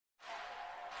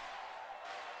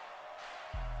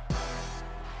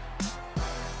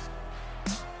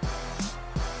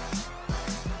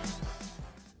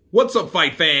What's up,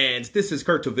 fight fans? This is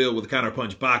Kurt Taville with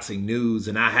Counterpunch Boxing News,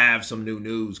 and I have some new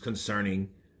news concerning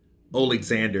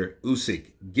Oleksandr Usyk.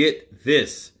 Get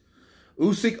this.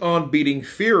 Usyk on beating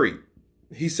Fury.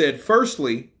 He said,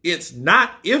 firstly, it's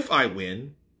not if I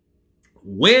win,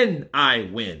 when I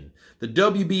win. The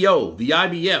WBO, the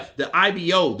IBF, the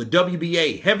IBO, the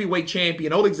WBA heavyweight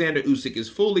champion Oleksandr Usyk is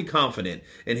fully confident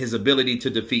in his ability to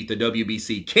defeat the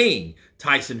WBC king,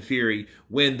 Tyson Fury,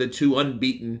 when the two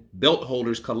unbeaten belt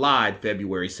holders collide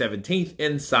February 17th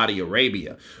in Saudi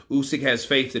Arabia. Usyk has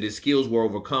faith that his skills will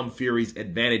overcome Fury's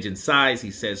advantage in size. He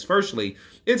says, firstly,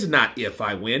 it's not if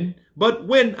I win, but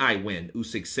when I win,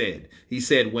 Usyk said. He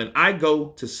said, when I go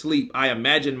to sleep, I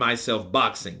imagine myself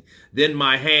boxing. Then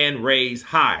my hand raised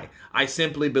high. I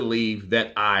simply believe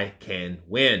that I can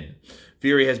win.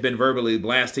 Fury has been verbally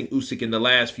blasting Usyk in the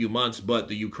last few months, but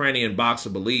the Ukrainian boxer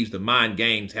believes the mind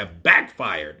games have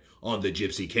backfired on the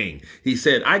Gypsy King. He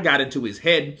said, I got into his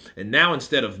head, and now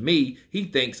instead of me, he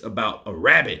thinks about a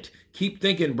rabbit. Keep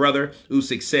thinking, brother,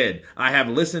 Usyk said. I have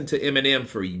listened to Eminem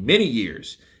for many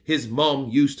years. His mom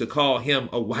used to call him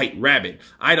a white rabbit.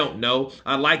 I don't know.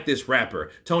 I like this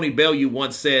rapper. Tony Bellew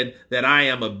once said that I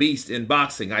am a beast in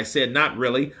boxing. I said, not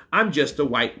really. I'm just a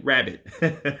white rabbit.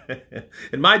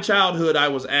 In my childhood, I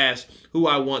was asked who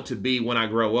I want to be when I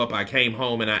grow up. I came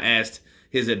home and I asked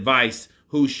his advice.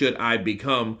 Who should I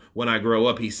become when I grow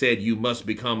up? He said, you must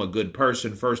become a good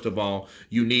person. First of all,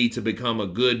 you need to become a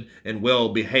good and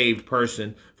well-behaved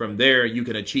person. From there, you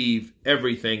can achieve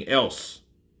everything else.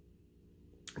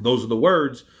 Those are the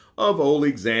words of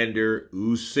Oleksandr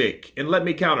Usyk. And let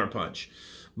me counterpunch.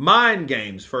 Mind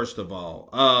games, first of all.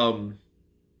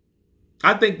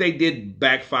 I think they did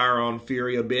backfire on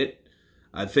Fury a bit.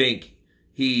 I think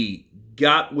he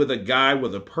got with a guy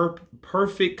with a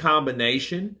perfect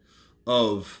combination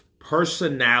of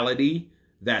personality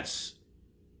that's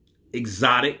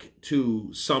exotic to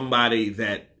somebody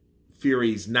that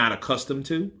Fury's not accustomed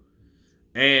to.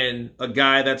 And a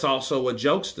guy that's also a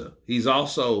jokester. He's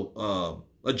also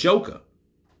a joker,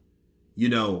 you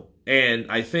know. And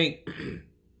I think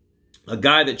a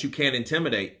guy that you can't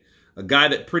intimidate, a guy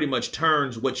that pretty much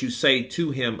turns what you say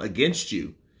to him against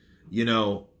you, you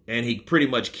know, and he pretty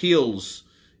much kills,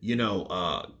 you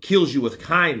know, kills you with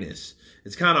kindness.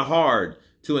 It's kind of hard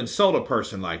to insult a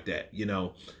person like that, you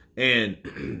know.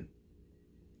 And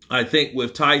I think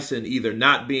with Tyson either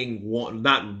not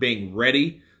being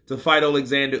ready to fight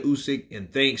Oleksandr Usyk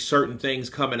and certain things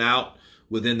coming out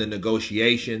within the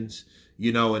negotiations,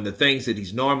 you know, and the things that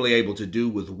he's normally able to do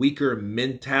with weaker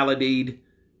mentality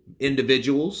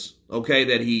individuals, okay,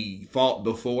 that he fought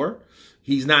before.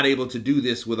 He's not able to do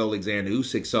this with Oleksandr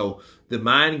Usyk. So the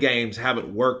mind games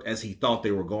haven't worked as he thought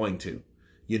they were going to,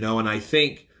 you know, and I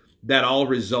think that all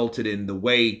resulted in the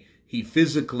way he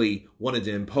physically wanted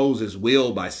to impose his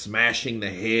will by smashing the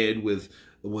head with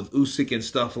Usyk and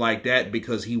stuff like that,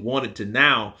 because he wanted to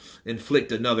now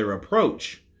inflict another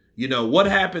approach. You know, what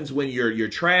happens when your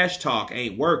trash talk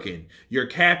ain't working, your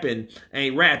capping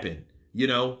ain't rapping? You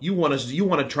know, you want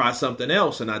to try something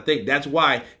else. And I think that's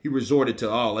why he resorted to,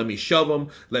 oh, let me shove him,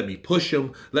 let me push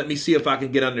him, let me see if I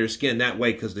can get under his skin that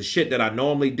way, because the shit that I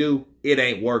normally do, it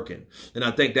ain't working. And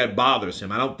I think that bothers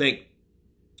him. I don't think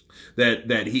that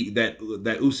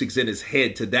Usyk's in his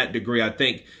head to that degree. I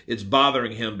think it's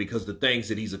bothering him because the things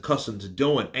that he's accustomed to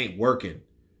doing ain't working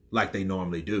like they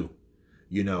normally do,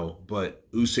 you know.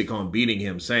 But Usyk on beating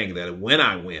him, saying that when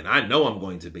I win, I know I'm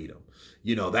going to beat him.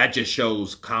 You know, that just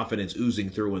shows confidence oozing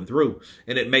through and through,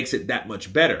 and it makes it that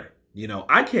much better. You know,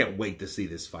 I can't wait to see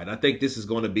this fight. I think this is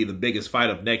going to be the biggest fight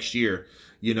of next year,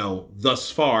 you know, thus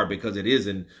far, because it is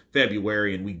in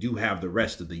February and we do have the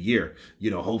rest of the year.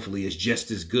 You know, hopefully it's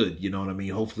just as good. You know what I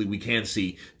mean? Hopefully we can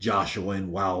see Joshua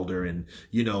and Wilder and,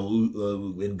 you know,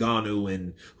 Ngannou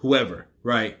and whoever,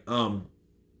 right?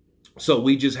 So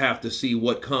we just have to see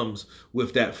what comes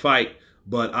with that fight.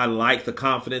 But I like the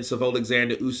confidence of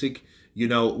Oleksandr Usyk. You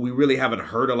know, we really haven't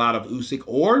heard a lot of Usyk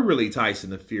or really Tyson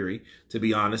the Fury, to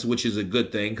be honest, which is a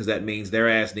good thing, because that means their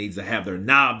ass needs to have their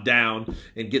knob down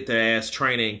and get their ass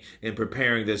training and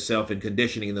preparing themselves and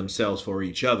conditioning themselves for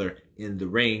each other in the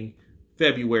ring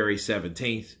February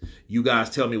 17th. You guys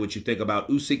tell me what you think about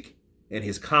Usyk and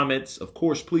his comments. Of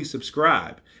course, please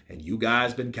subscribe. And you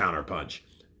guys been Counterpunch.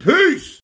 Peace!